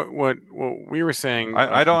sort of what we were saying.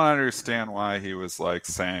 I don't understand why he was like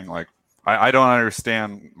saying like I don't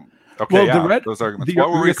understand. Okay, well, those arguments. What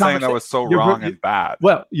were we saying that was so wrong and bad?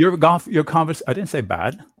 Well, your conversation. I didn't say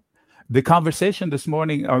bad. The conversation this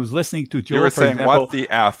morning, I was listening to Joe. You were saying, what the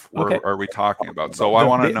F are we talking about? So I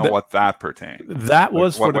want to know what that pertained. That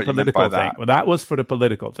was for the political thing. Well, that was for the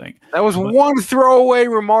political thing. That was one throwaway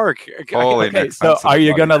remark. Okay, so are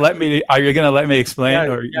you going to let me explain,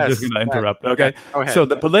 or are you just going to interrupt? Okay. So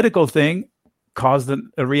the political thing caused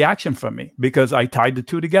a reaction from me because I tied the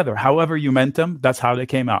two together. However you meant them, that's how they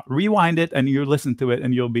came out. Rewind it and you listen to it,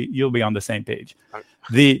 and you'll be on the same page.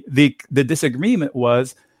 The disagreement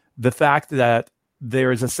was the fact that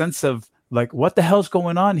there is a sense of like, what the hell's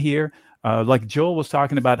going on here? Like Joel was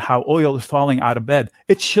talking about how oil is falling out of bed.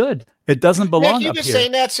 It should. It doesn't belong Nick, you've up been here.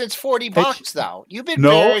 saying that since $40, though. You've been No,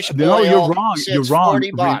 bearish no, you're oil wrong. since You're wrong.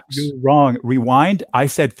 $40. You're wrong. Rewind. I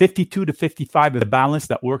said 52 to 55 is the balance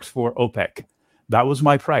that works for OPEC. That was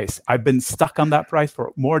my price. I've been stuck on that price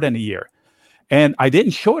for more than a year. And I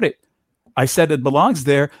didn't short it. I said it belongs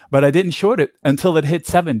there, but I didn't short it until it hit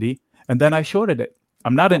 70. And then I shorted it.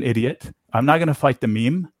 I'm not an idiot. I'm not going to fight the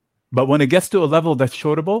meme. But when it gets to a level that's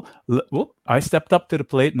shortable, I stepped up to the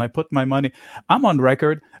plate and I put my money. I'm on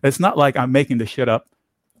record. It's not like I'm making the shit up.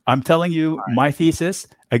 I'm telling you my thesis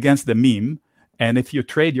against the meme. And if you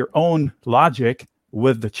trade your own logic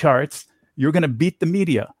with the charts, you're going to beat the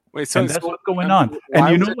media. Wait, and that's what's going on. And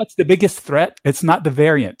you know what's the biggest threat? It's not the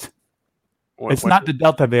variant. It's not the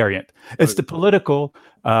Delta variant. It's the political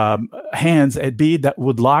hands at B that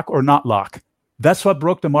would lock or not lock. That's what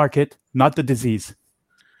broke the market, not the disease.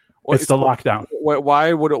 It's the lockdown. Why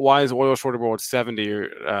is oil shortable at 70?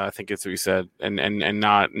 I think it's what you said, and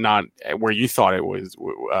not where you thought it was,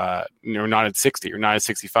 not at 60 or not at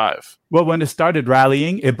 65. Well, when it started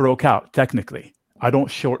rallying, it broke out. Technically, I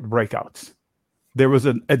don't short breakouts. There was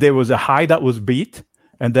a high that was beat,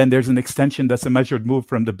 and then there's an extension that's a measured move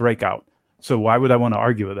from the breakout. So why would I want to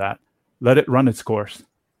argue with that? Let it run its course,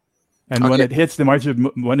 and when it hits the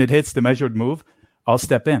measured move, I'll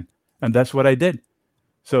step in, and that's what I did.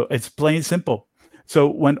 So it's plain simple. So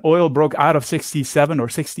when oil broke out of 67 or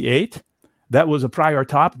 68, that was a prior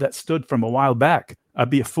top that stood from a while back.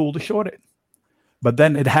 I'd be a fool to short it. But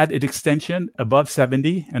then it had its extension above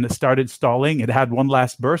 70 and it started stalling. It had one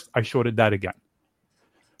last burst. I shorted that again.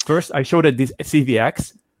 First, I shorted the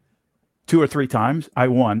CVX 2 or 3 times. I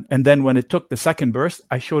won. And then when it took the second burst,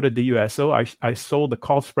 I shorted the USO. I sold the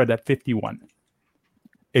call spread at 51.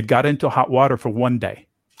 It got into hot water for 1 day.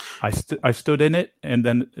 I stood in it, and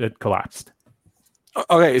then it collapsed.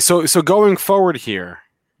 Okay, so going forward here,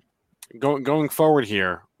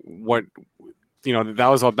 what that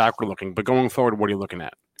was all backward looking, but going forward, what are you looking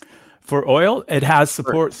at? For oil, it has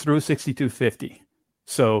support through 62.50.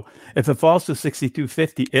 So if it falls to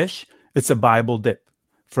 62.50-ish, it's a viable dip.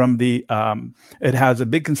 From the it has a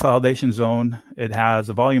big consolidation zone. It has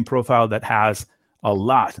a volume profile that has a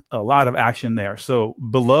lot of action there. So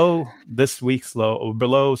below this week's low, or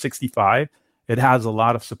below 65, it has a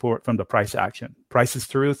lot of support from the price action. Price is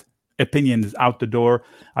truth. Opinion is out the door.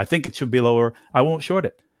 I think it should be lower. I won't short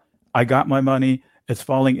it. I got my money. It's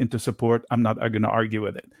falling into support. I'm not going to argue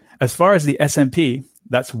with it. As far as the S&P,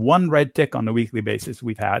 that's one red tick on a weekly basis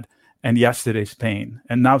we've had, and yesterday's pain.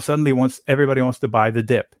 And now suddenly everybody wants to buy the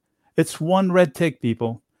dip. It's one red tick,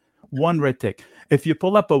 people. One red tick. If you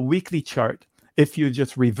pull up a weekly chart, if you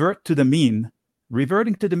just revert to the mean,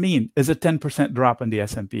 reverting to the mean is a 10% drop in the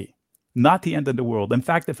S&P. Not the end of the world. In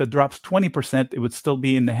fact, if it drops 20%, it would still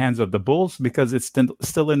be in the hands of the bulls because it's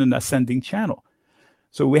still in an ascending channel.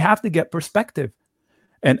 So we have to get perspective.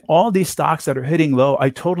 And all these stocks that are hitting low, I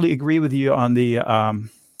totally agree with you on the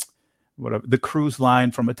cruise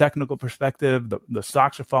line from a technical perspective. The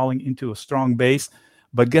stocks are falling into a strong base.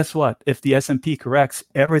 But guess what? If the S&P corrects,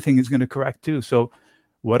 everything is going to correct too. So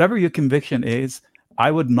whatever your conviction is,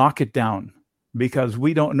 I would knock it down because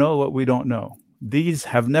we don't know what we don't know. These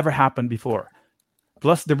have never happened before.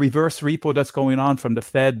 Plus the reverse repo that's going on from the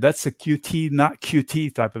Fed, that's a QT, not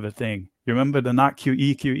QT type of a thing. You remember the not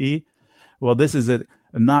QE, QE? Well, this is a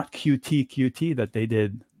not QT, QT that they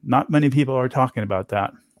did. Not many people are talking about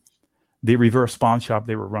that. The reverse pawn shop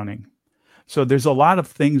they were running. So there's a lot of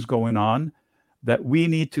things going on that we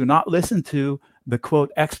need to not listen to the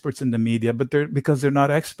quote experts in the media, but because they're not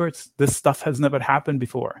experts, this stuff has never happened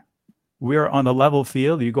before. We're on a level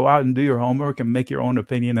field. You go out and do your homework and make your own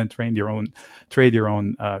opinion and trade your own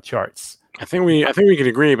charts. I think we can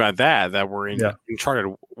agree about that we're in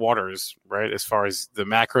uncharted waters, right? As far as the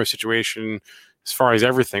macro situation, as far as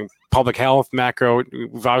everything, public health, macro,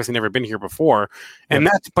 we've obviously never been here before, and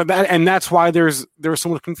that's why there's so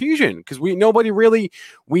much confusion because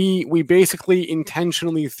we basically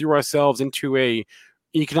intentionally threw ourselves into a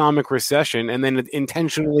economic recession and then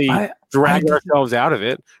intentionally dragged ourselves out of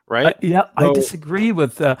it, right? I disagree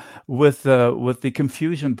with the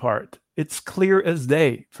confusion part. It's clear as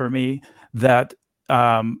day for me that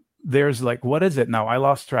there's what is it now? I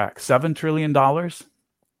lost track. $7 trillion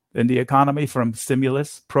in the economy from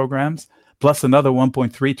stimulus programs, plus another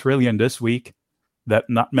 1.3 trillion this week that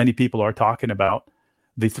not many people are talking about.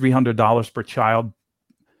 The $300 per child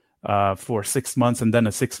for 6 months and then a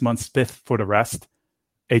 6-month spiff for the rest,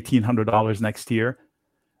 $1,800 next year.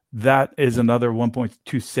 That is another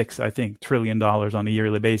 1.26, I think, trillion dollars on a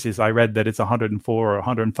yearly basis. I read that it's 104 or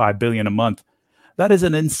 105 billion a month. That is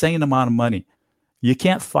an insane amount of money. You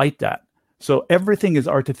can't fight that. So everything is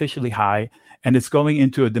artificially high, and it's going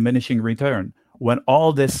into a diminishing return. When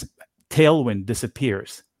all this tailwind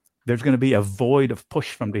disappears, there's going to be a void of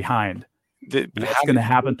push from behind. What's going to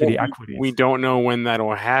happen to the equities? We don't know when that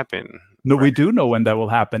will happen. No, we do know when that will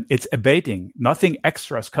happen. It's abating. Nothing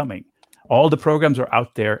extra is coming. All the programs are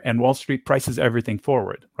out there, and Wall Street prices everything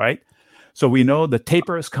forward, right? So we know the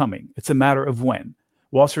taper is coming. It's a matter of when.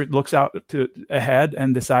 Wall Street looks out ahead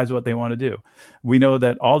and decides what they want to do. We know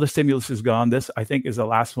that all the stimulus is gone. This, I think, is the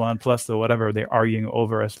last one, plus the whatever they're arguing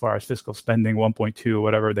over as far as fiscal spending, 1.2,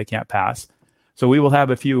 whatever they can't pass. So we will have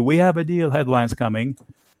a few, we have a deal headlines coming.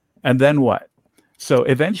 And then what? So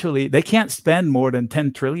eventually, they can't spend more than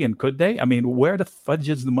 10 trillion, could they? I mean, where the fudge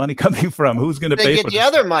is the money coming from? Who's going to pay for it? They get the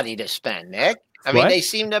other money to spend, Nick. I mean, they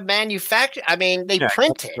seem to manufacture. I mean, they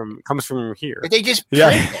print it. Comes from here. They just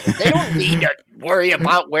print it. They don't need to worry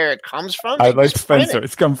about where it comes from. I like Spencer.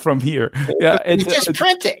 It's come from here. Yeah, just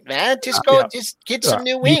print it, man. Just go. Just get some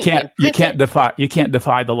new ink. You can't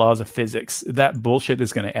defy the laws of physics. That bullshit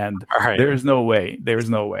is going to end. Right. There's no way.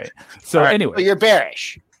 So anyway, so you're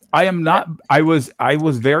bearish. I am not. I was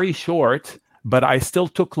very short, but I still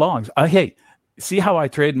took longs. Hey, see how I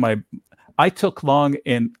trade I took long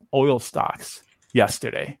in oil stocks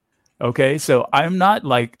yesterday. Okay, so I'm not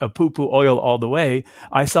like a poo-poo oil all the way.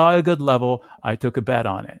 I saw a good level. I took a bet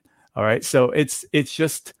on it. All right, so it's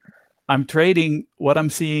just I'm trading what I'm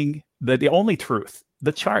seeing, the only truth,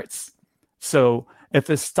 the charts. So if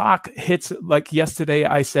a stock hits, like yesterday,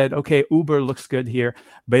 I said, okay, Uber looks good here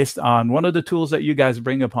based on one of the tools that you guys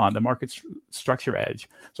bring upon, the market structure edge.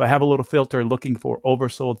 So I have a little filter looking for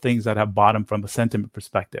oversold things that have bottomed from a sentiment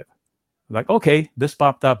perspective. Like, okay, this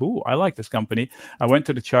popped up. Ooh, I like this company. I went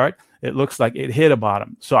to the chart. It looks like it hit a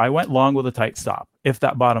bottom. So I went long with a tight stop. If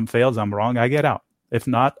that bottom fails, I'm wrong. I get out. If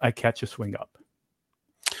not, I catch a swing up.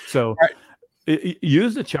 So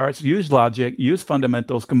use the charts, use logic, use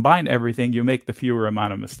fundamentals, combine everything. You make the fewer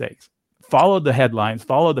amount of mistakes. Follow the headlines,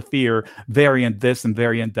 follow the fear, variant this and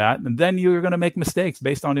variant that, and then you're going to make mistakes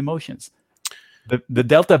based on emotions. The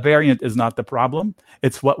Delta variant is not the problem.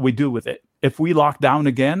 It's what we do with it. If we lock down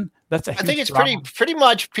again, that's a huge I think it's problem. pretty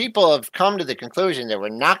much people have come to the conclusion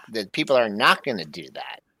that people are not going to do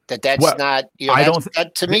that. That's not,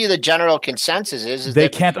 to me, the general consensus is they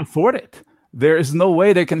can't afford it. There is no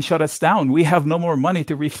way they can shut us down. We have no more money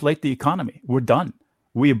to reflate the economy. We're done.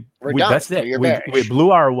 We're done. That's it. We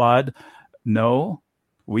blew our wad. No,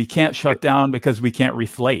 we can't shut down because we can't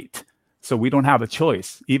reflate. So we don't have a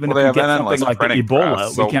choice. Even if we get something like the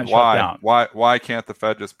Ebola, we can't shut down. Why can't the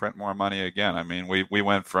Fed just print more money again? I mean, we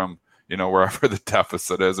went from, wherever the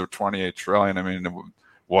deficit is of 28 trillion. I mean,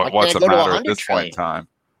 what's the matter at this point in time?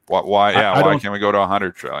 Why can't we go to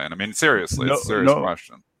 100 trillion? I mean, seriously, it's a serious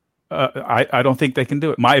question. I don't think they can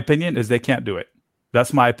do it. My opinion is they can't do it.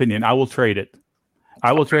 That's my opinion. I will trade it.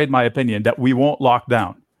 I will trade my opinion that we won't lock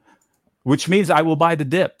down, which means I will buy the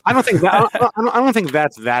dip. I don't think that. I don't think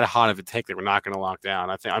that's that hot of a take that we're not going to lock down.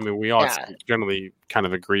 I mean, we all generally kind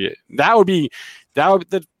of agree. I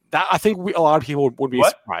think a lot of people would be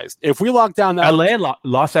surprised if we lock down that.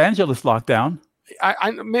 Los Angeles lockdown.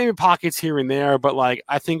 I maybe pockets here and there, but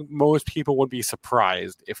I think most people would be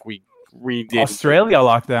surprised if we redid Australia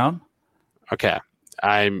lockdown. Okay.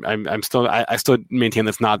 I still maintain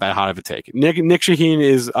that's not that hot of a take. Nick Shaheen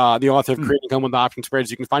is the author of Creating Income with Option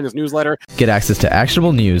Spreads. You can find his newsletter. Get access to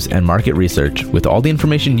actionable news and market research with all the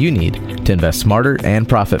information you need to invest smarter and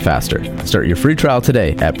profit faster. Start your free trial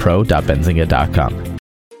today at pro.benzinga.com.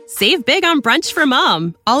 Save big on brunch for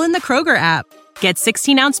mom, all in the Kroger app. Get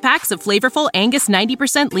 16-ounce packs of flavorful Angus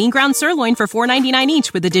 90% lean ground sirloin for $4.99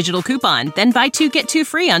 each with a digital coupon. Then buy 2, get 2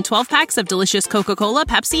 free on 12 packs of delicious Coca-Cola,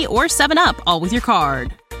 Pepsi, or 7-Up, all with your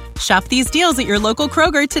card. Shop these deals at your local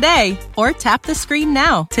Kroger today, or tap the screen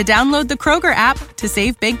now to download the Kroger app to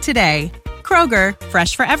save big today. Kroger,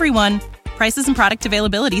 fresh for everyone. Prices and product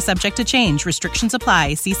availability subject to change. Restrictions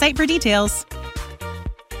apply. See site for details.